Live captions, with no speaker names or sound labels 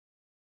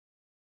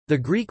The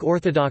Greek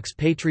Orthodox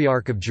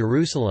Patriarch of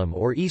Jerusalem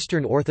or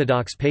Eastern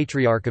Orthodox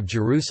Patriarch of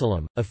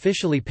Jerusalem,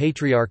 officially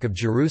Patriarch of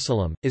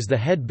Jerusalem, is the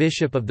head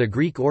bishop of the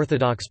Greek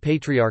Orthodox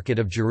Patriarchate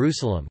of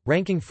Jerusalem,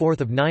 ranking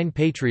fourth of 9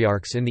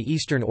 patriarchs in the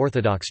Eastern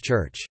Orthodox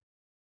Church.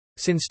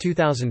 Since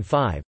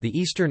 2005, the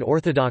Eastern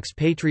Orthodox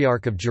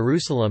Patriarch of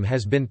Jerusalem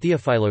has been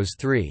Theophilos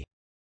III.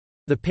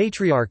 The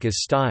Patriarch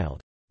is styled,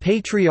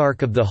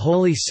 Patriarch of the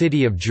Holy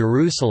City of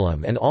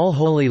Jerusalem and all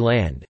Holy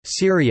Land,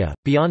 Syria,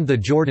 beyond the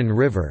Jordan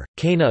River,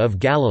 Cana of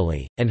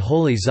Galilee, and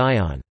Holy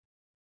Zion.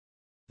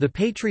 The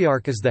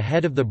Patriarch is the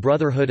head of the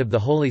Brotherhood of the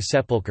Holy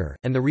Sepulchre,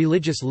 and the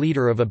religious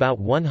leader of about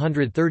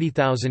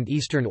 130,000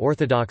 Eastern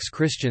Orthodox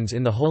Christians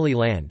in the Holy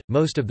Land,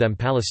 most of them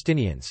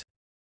Palestinians.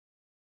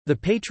 The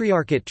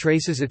Patriarchate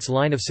traces its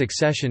line of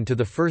succession to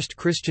the first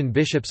Christian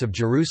bishops of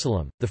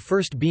Jerusalem, the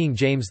first being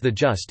James the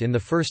Just in the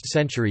 1st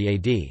century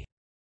AD.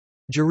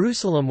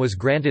 Jerusalem was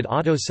granted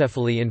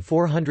autocephaly in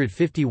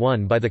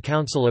 451 by the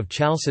Council of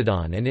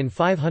Chalcedon and in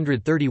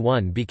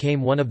 531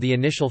 became one of the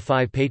initial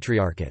 5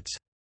 patriarchates.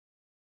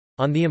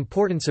 On the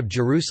importance of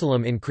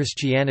Jerusalem in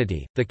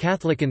Christianity, the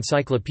Catholic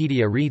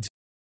Encyclopedia reads,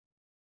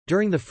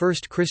 during the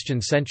first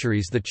Christian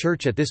centuries the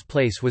church at this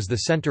place was the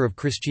center of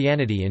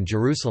Christianity in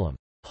Jerusalem.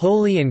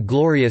 Holy and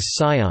glorious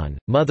Sion,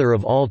 mother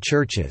of all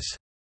churches.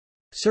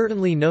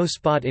 Certainly no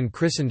spot in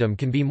Christendom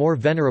can be more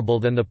venerable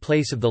than the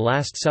place of the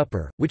Last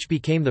Supper, which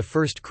became the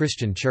first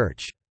Christian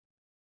church.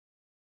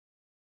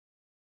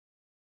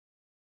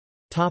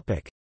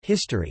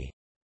 History.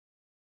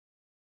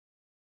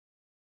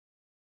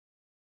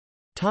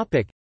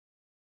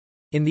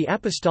 In the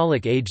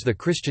Apostolic Age the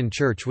Christian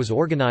Church was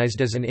organized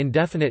as an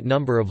indefinite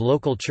number of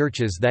local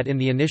churches that in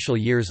the initial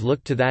years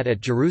looked to that at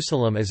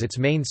Jerusalem as its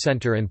main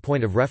center and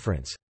point of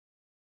reference.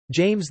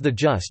 James the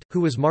Just,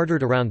 who was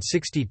martyred around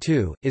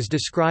 62, is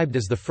described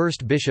as the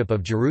first bishop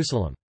of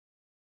Jerusalem.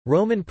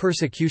 Roman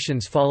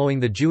persecutions following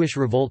the Jewish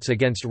revolts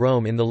against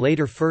Rome in the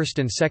later 1st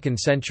and 2nd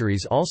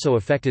centuries also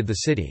affected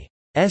the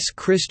city's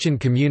Christian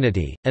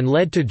community, and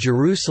led to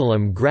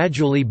Jerusalem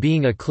gradually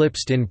being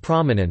eclipsed in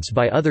prominence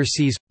by other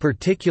sees,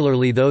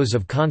 particularly those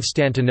of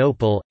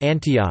Constantinople,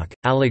 Antioch,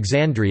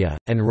 Alexandria,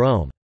 and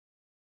Rome.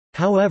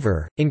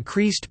 However,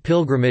 increased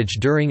pilgrimage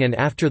during and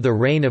after the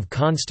reign of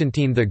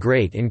Constantine the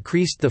Great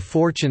increased the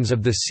fortunes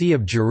of the See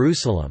of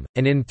Jerusalem,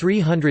 and in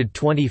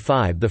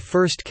 325 the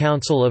First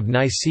Council of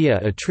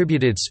Nicaea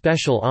attributed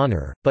special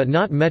honor, but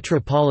not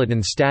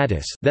metropolitan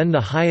status, then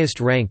the highest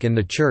rank in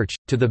the Church,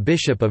 to the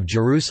Bishop of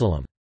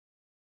Jerusalem.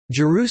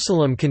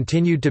 Jerusalem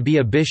continued to be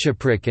a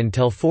bishopric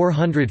until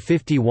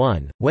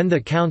 451, when the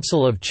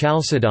Council of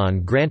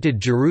Chalcedon granted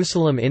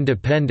Jerusalem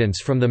independence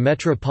from the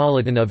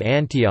Metropolitan of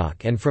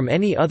Antioch and from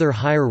any other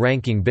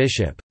higher-ranking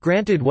bishop,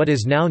 granted what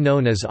is now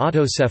known as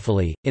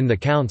autocephaly, in the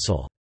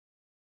Council's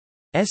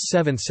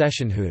 7th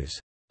session whose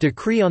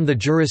 "Decree on the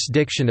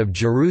Jurisdiction of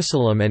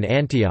Jerusalem and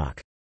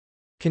Antioch"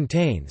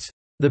 contains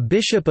the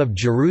Bishop of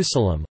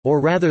Jerusalem, or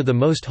rather the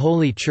Most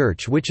Holy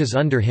Church which is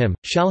under him,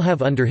 shall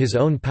have under his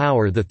own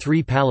power the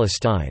 3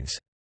 Palestines.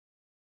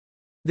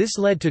 This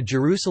led to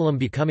Jerusalem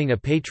becoming a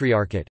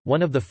patriarchate,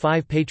 one of the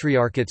 5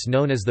 patriarchates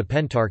known as the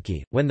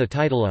Pentarchy, when the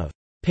title of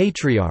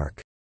Patriarch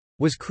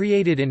was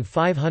created in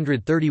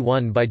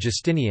 531 by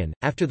Justinian.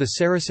 After the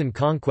Saracen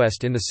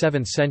conquest in the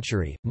 7th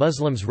century,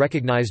 Muslims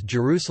recognized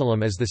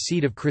Jerusalem as the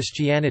seat of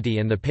Christianity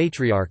and the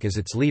Patriarch as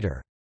its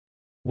leader.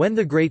 When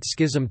the Great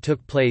Schism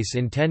took place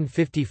in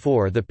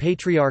 1054 the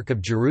Patriarch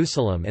of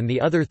Jerusalem and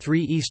the other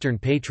 3 Eastern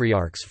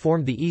Patriarchs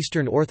formed the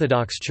Eastern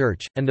Orthodox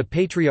Church, and the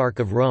Patriarch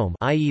of Rome,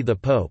 i.e. the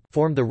Pope,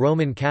 formed the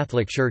Roman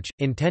Catholic Church.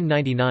 In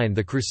 1099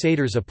 the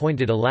Crusaders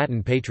appointed a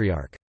Latin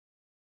Patriarch.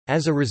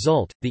 As a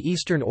result, the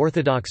Eastern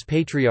Orthodox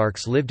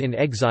Patriarchs lived in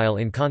exile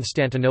in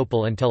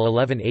Constantinople until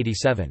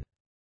 1187.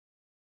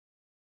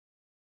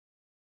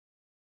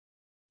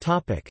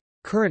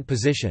 Current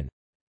position.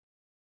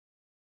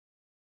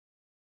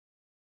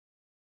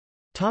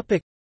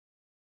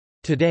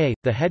 Today,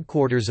 the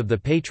headquarters of the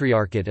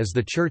Patriarchate is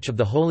the Church of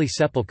the Holy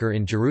Sepulchre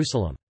in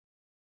Jerusalem.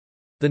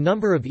 The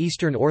number of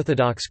Eastern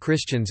Orthodox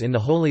Christians in the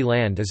Holy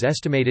Land is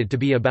estimated to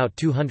be about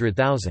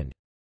 200,000.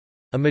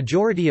 A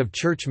majority of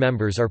church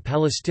members are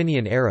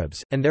Palestinian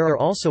Arabs, and there are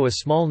also a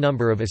small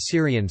number of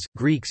Assyrians,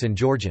 Greeks and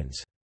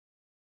Georgians.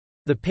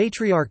 The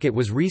Patriarchate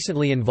was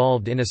recently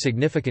involved in a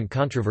significant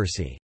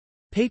controversy.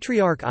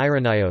 Patriarch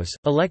Irenaeus,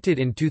 elected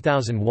in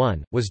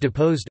 2001, was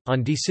deposed,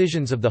 on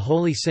decisions of the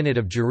Holy Synod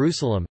of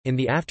Jerusalem, in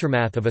the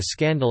aftermath of a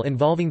scandal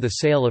involving the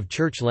sale of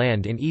church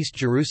land in East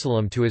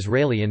Jerusalem to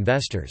Israeli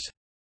investors.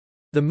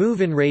 The move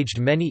enraged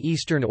many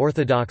Eastern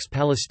Orthodox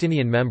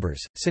Palestinian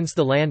members, since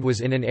the land was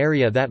in an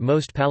area that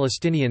most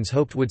Palestinians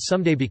hoped would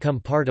someday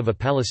become part of a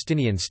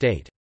Palestinian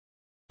state.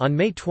 On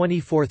May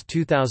 24,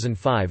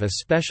 2005 a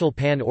special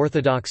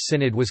Pan-Orthodox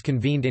Synod was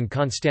convened in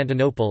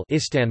Constantinople,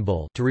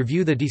 Istanbul, to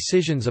review the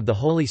decisions of the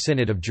Holy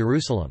Synod of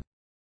Jerusalem.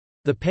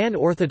 The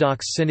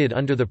Pan-Orthodox Synod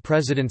under the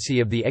presidency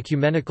of the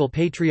Ecumenical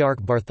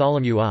Patriarch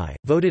Bartholomew I,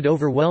 voted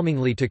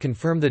overwhelmingly to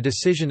confirm the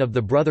decision of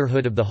the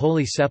Brotherhood of the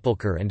Holy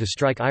Sepulchre and to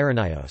strike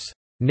Irenaeus'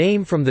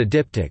 name from the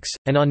diptychs,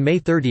 and on May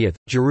 30,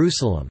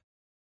 Jerusalem's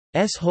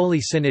Holy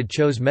Synod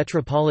chose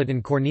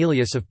Metropolitan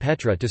Cornelius of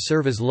Petra to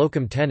serve as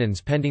locum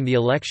tenens pending the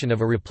election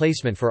of a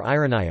replacement for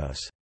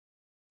Irenaeus.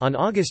 On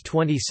August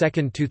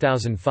 22,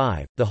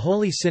 2005, the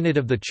Holy Synod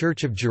of the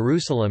Church of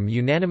Jerusalem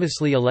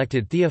unanimously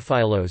elected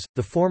Theophilos,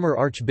 the former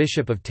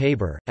Archbishop of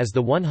Tabor, as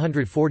the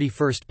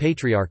 141st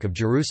Patriarch of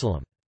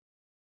Jerusalem.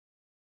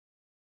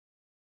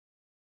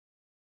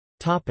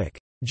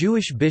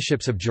 Jewish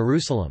bishops of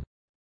Jerusalem.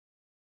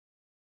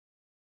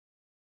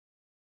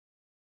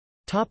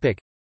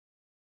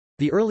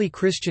 The early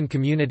Christian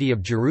community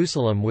of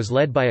Jerusalem was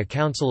led by a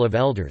council of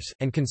elders,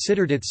 and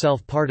considered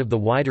itself part of the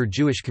wider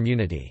Jewish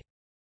community.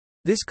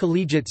 This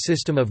collegiate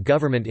system of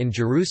government in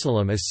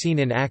Jerusalem is seen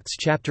in Acts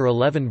chapter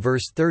 11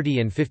 verse 30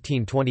 and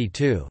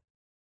 15:22.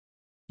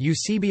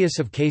 Eusebius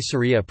of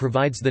Caesarea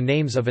provides the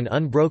names of an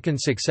unbroken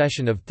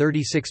succession of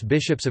 36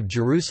 bishops of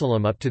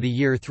Jerusalem up to the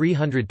year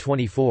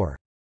 324.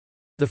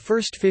 The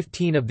first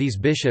 15 of these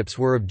bishops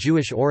were of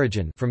Jewish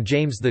origin, from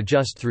James the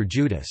Just through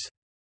Judas.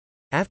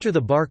 After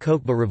the Bar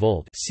Kokhba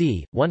revolt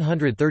c.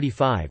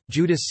 135,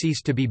 Judas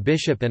ceased to be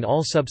bishop and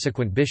all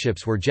subsequent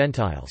bishops were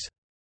Gentiles.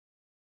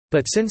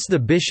 But since the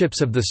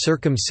bishops of the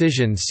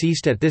circumcision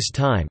ceased at this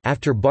time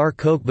after Bar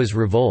Kokhba's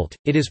revolt,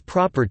 it is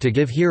proper to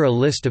give here a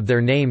list of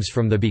their names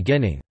from the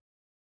beginning.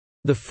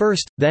 The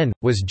first, then,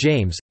 was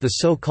James, the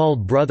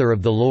so-called brother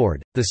of the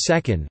Lord, the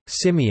second,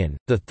 Simeon,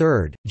 the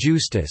third,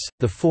 Justus,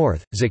 the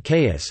fourth,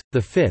 Zacchaeus,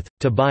 the fifth,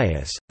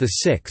 Tobias, the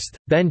sixth,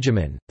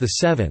 Benjamin, the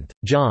seventh,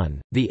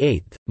 John, the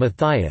eighth,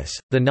 Matthias,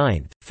 the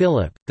ninth,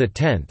 Philip, the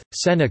 10th,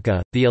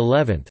 Seneca, the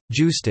 11th,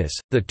 Justus,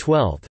 the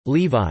 12th,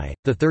 Levi,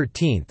 the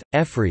 13th,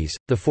 Ephres,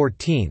 the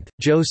 14th,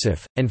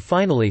 Joseph, and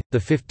finally, the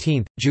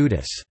 15th,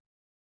 Judas.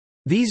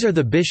 These are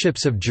the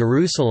bishops of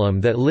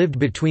Jerusalem that lived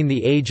between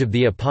the age of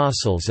the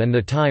apostles and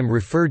the time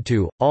referred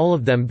to, all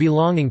of them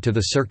belonging to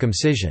the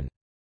circumcision.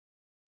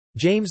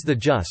 James the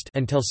Just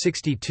until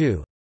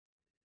 62,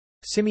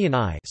 Simeon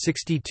I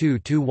 62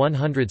 to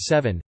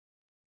 107,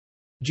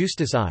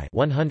 Justus I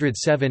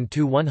 107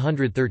 to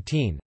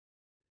 113,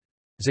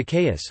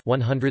 Zacchaeus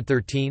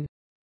 113,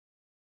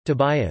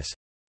 Tobias,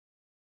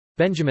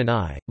 Benjamin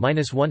I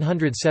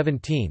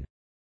 -117,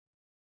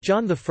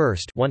 John the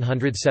First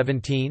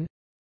 117,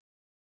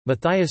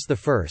 Matthias the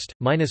First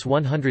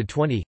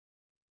 -120,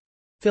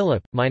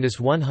 Philip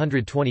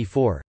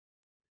 -124,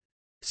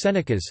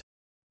 Senecas,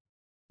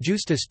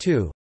 Justus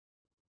II,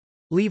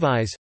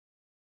 Levi's,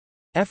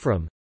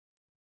 Ephraim,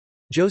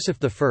 Joseph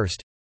the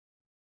First,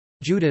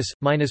 Judas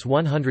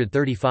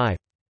 -135.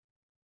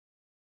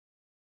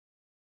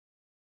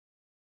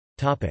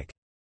 Topic: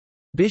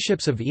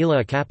 Bishops of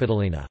Aelia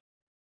Capitolina.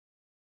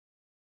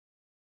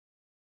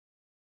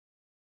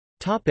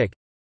 Topic: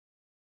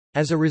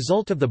 As a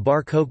result of the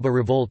Bar Kokhba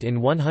revolt in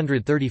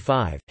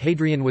 135,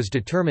 Hadrian was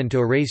determined to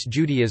erase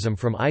Judaism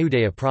from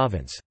Iudea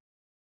province.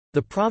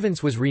 The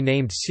province was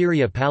renamed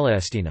Syria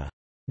Palestina.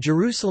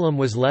 Jerusalem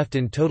was left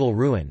in total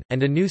ruin,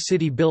 and a new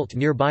city built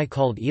nearby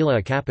called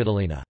Aelia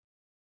Capitolina.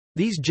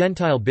 These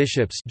Gentile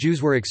bishops,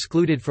 Jews were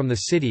excluded from the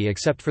city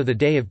except for the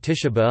day of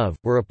Tisha B'Av,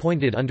 were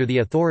appointed under the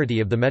authority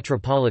of the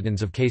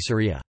metropolitans of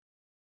Caesarea.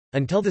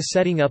 Until the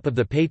setting up of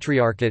the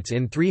Patriarchates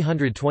in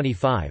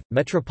 325,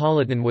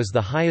 Metropolitan was the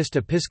highest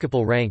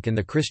episcopal rank in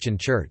the Christian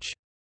Church.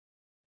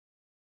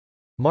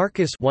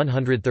 Marcus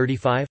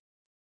 135,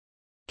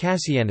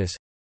 Cassianus,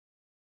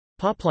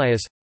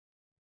 Poplius,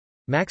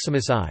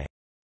 Maximus I,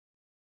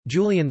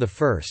 Julian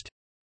I,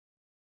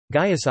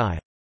 Gaius I,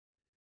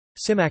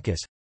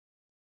 Symmachus,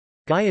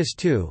 Gaius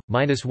II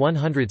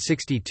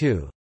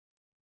 -162,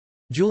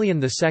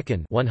 Julian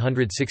II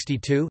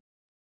 162,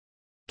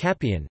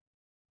 Capian,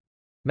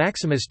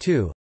 Maximus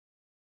II,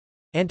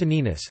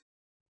 Antoninus,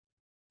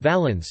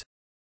 Valens,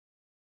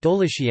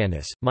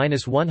 Dolitianus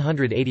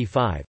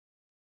 -185,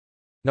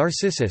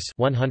 Narcissus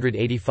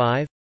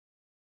 185,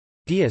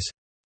 Dius,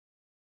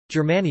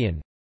 Germanian,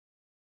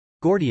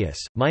 Gordius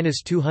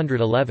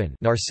 -211,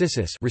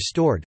 Narcissus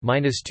restored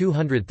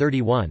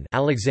 -231,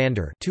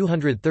 Alexander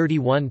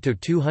 231 to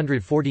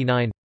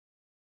 249,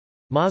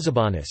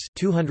 Mazabanus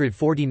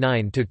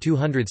 249 to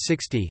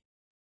 260,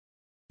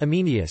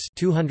 Amenius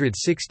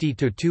 260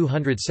 to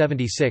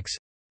 276,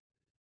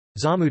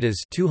 Zamudas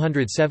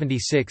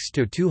 276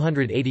 to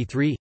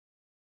 283,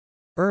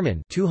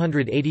 Ermine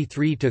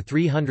 283 to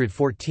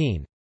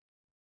 314,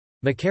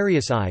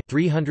 Macarius I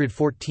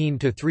 314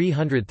 to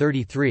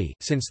 333,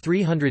 since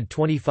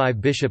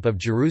 325 Bishop of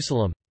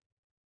Jerusalem.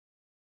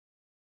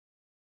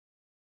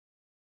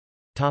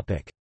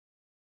 Topic: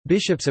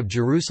 Bishops of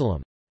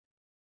Jerusalem.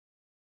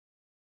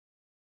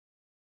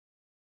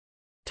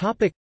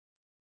 Topic: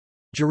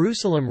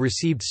 Jerusalem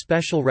received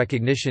special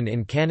recognition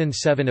in Canon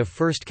 7 of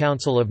First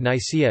Council of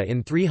Nicaea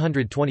in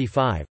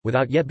 325,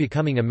 without yet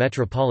becoming a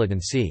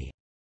metropolitan see.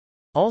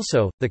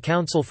 Also, the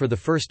council for the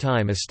first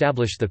time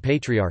established the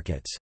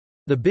Patriarchates.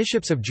 The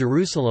bishops of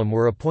Jerusalem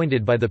were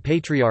appointed by the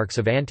Patriarchs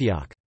of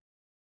Antioch.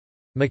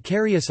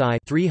 Macarius I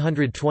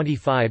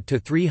 325 to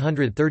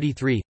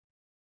 333,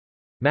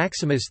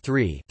 Maximus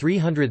III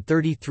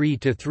 333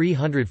 to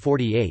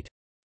 348,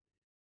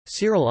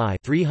 Cyril I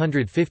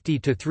 350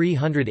 to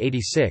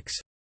 386,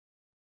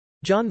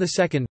 John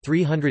II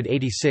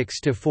 386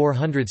 to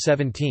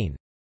 417,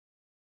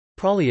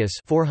 Praulius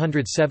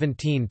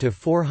 417 to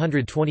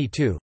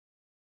 422,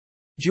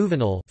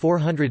 Juvenal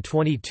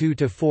 422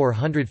 to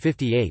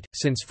 458,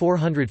 since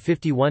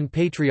 451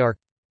 Patriarch.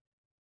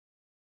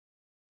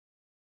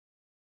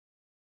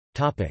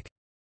 Topic: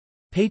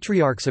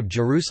 Patriarchs of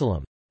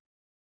Jerusalem.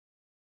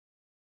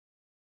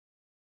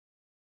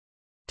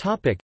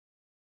 Topic: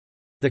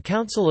 The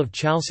Council of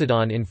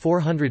Chalcedon in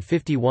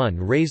 451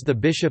 raised the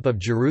Bishop of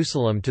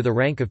Jerusalem to the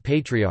rank of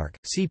Patriarch,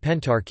 see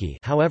Pentarchy.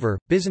 However,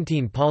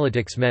 Byzantine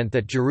politics meant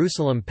that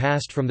Jerusalem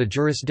passed from the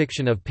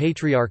jurisdiction of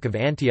Patriarch of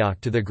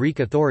Antioch to the Greek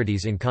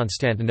authorities in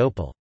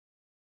Constantinople.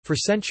 For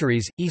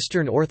centuries,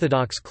 Eastern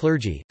Orthodox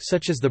clergy,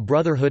 such as the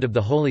Brotherhood of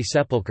the Holy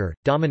Sepulchre,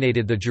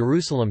 dominated the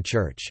Jerusalem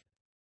Church.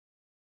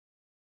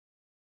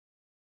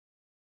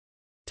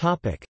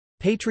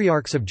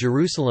 Patriarchs of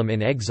Jerusalem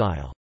in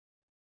exile.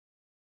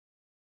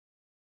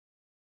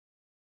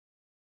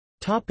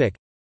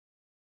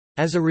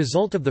 As a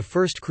result of the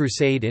First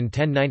Crusade in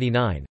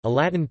 1099, a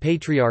Latin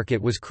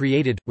Patriarchate was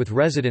created, with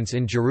residence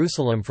in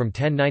Jerusalem from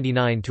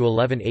 1099 to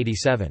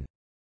 1187.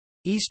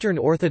 Eastern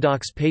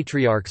Orthodox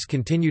Patriarchs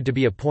continued to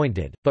be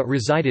appointed, but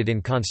resided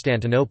in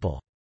Constantinople.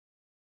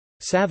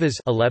 Savas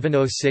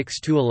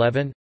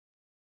 1106–11,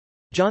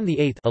 John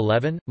VIII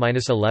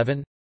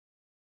 11–11,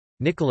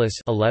 Nicholas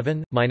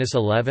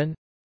 11–11,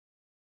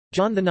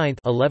 John IX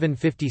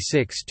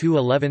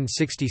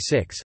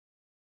 1156–1166,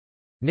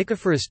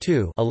 Nicephorus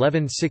II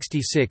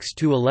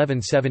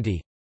 1166–1170,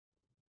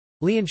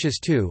 Leontius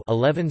II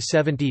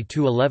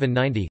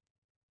 1170–1190.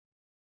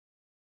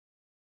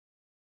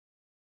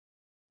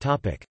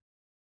 Topic: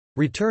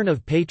 Return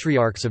of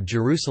Patriarchs of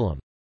Jerusalem.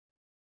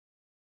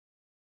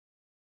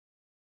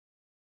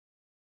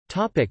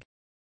 Topic: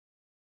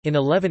 In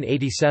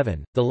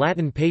 1187, the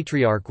Latin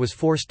Patriarch was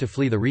forced to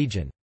flee the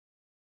region.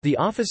 The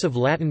office of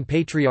Latin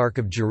Patriarch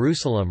of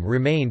Jerusalem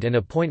remained and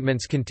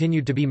appointments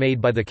continued to be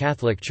made by the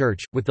Catholic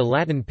Church, with the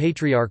Latin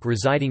Patriarch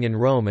residing in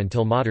Rome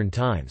until modern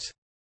times.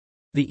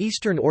 The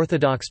Eastern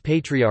Orthodox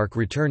Patriarch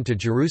returned to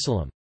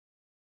Jerusalem.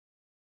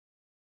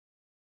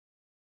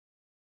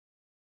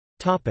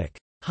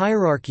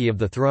 Hierarchy of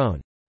the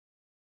throne.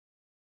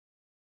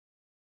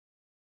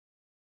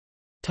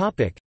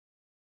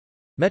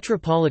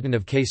 Metropolitan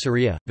of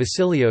Caesarea,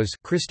 Vasilios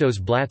Christos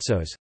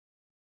Blatsos.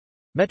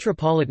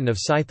 Metropolitan of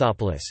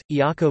Scythopolis,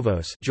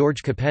 Iakovos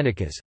George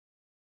Copernicus.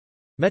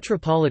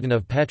 Metropolitan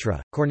of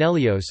Petra,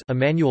 Cornelios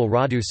Emmanuel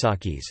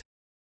Radousakis.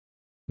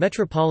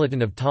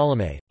 Metropolitan of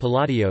Ptolemy,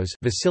 Palladios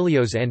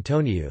Vasilios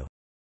Antoniou.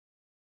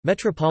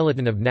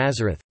 Metropolitan of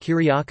Nazareth,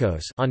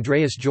 Kyriakos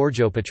Andreas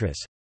Georgopatris.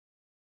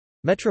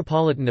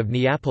 Metropolitan of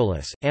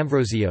Neapolis,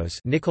 Ambrosios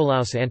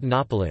Nikolaos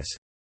Antonopoulos.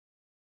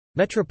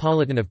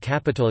 Metropolitan of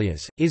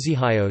Capitolias,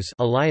 Isihios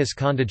Elias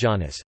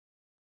Kondagianis.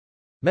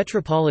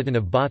 Metropolitan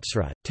of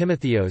Botsra,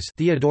 Timotheos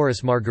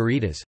Theodoros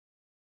Margaritas.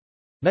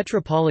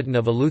 Metropolitan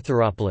of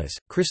Eleutheropolis,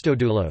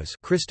 Christodoulos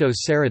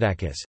Christos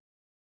Saradakis.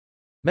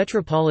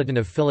 Metropolitan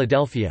of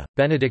Philadelphia,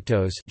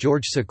 Benedictos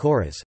George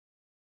Socorras.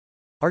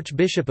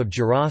 Archbishop of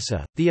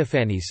Gerasa,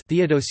 Theophanes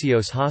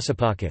Theodosios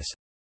Hassapakis.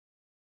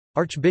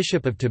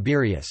 Archbishop of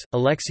Tiberias,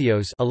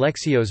 Alexios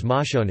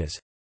Machonas.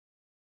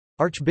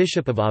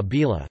 Archbishop of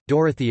Abila,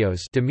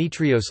 Dorotheos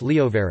Demetrios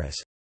Leovaris.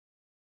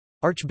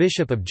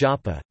 Archbishop of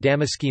Joppa,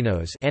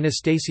 Damaskinos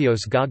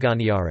Anastasios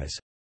Gaganiaras.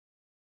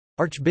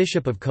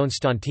 Archbishop of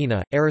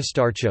Constantina,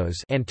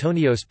 Aristarchos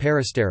Antonios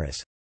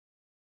Peristeris.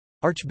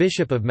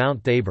 Archbishop of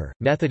Mount Thabor,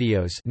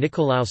 Methodios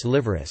Nikolaos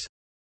Liveris.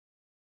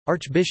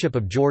 Archbishop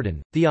of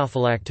Jordan,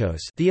 Theophylactos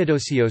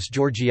Theodosios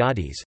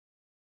Georgiades.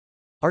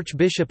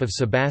 Archbishop of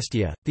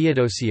Sebastia,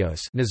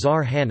 Theodosios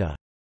Nazar Hanna.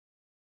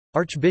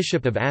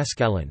 Archbishop of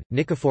Ascalon,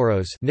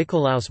 Nikephoros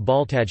Nikolaos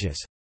Baltagis.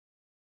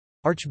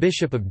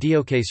 Archbishop of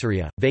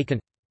Diocaesarea,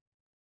 vacant.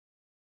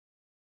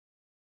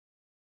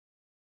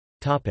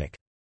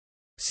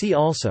 See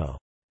also.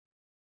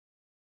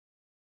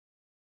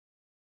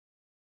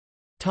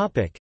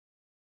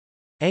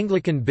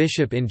 Anglican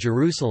bishop in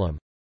Jerusalem.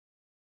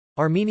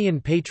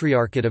 Armenian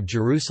Patriarchate of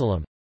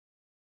Jerusalem.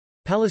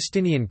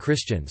 Palestinian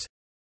Christians.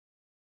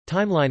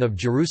 Timeline of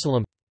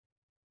Jerusalem.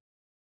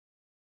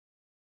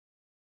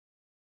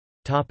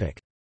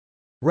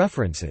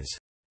 References.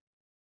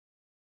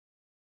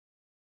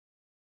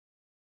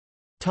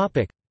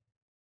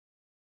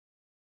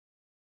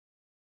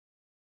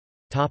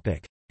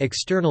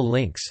 External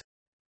links.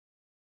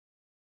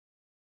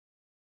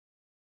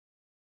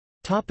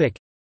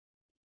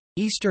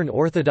 Eastern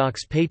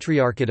Orthodox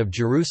Patriarchate of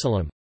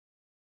Jerusalem.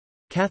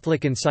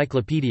 Catholic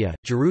Encyclopedia,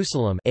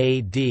 Jerusalem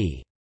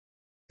A.D.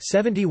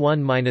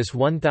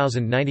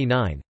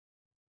 71–1099.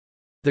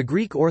 The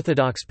Greek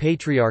Orthodox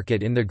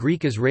Patriarchate in the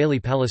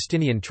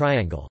Greek-Israeli-Palestinian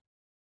Triangle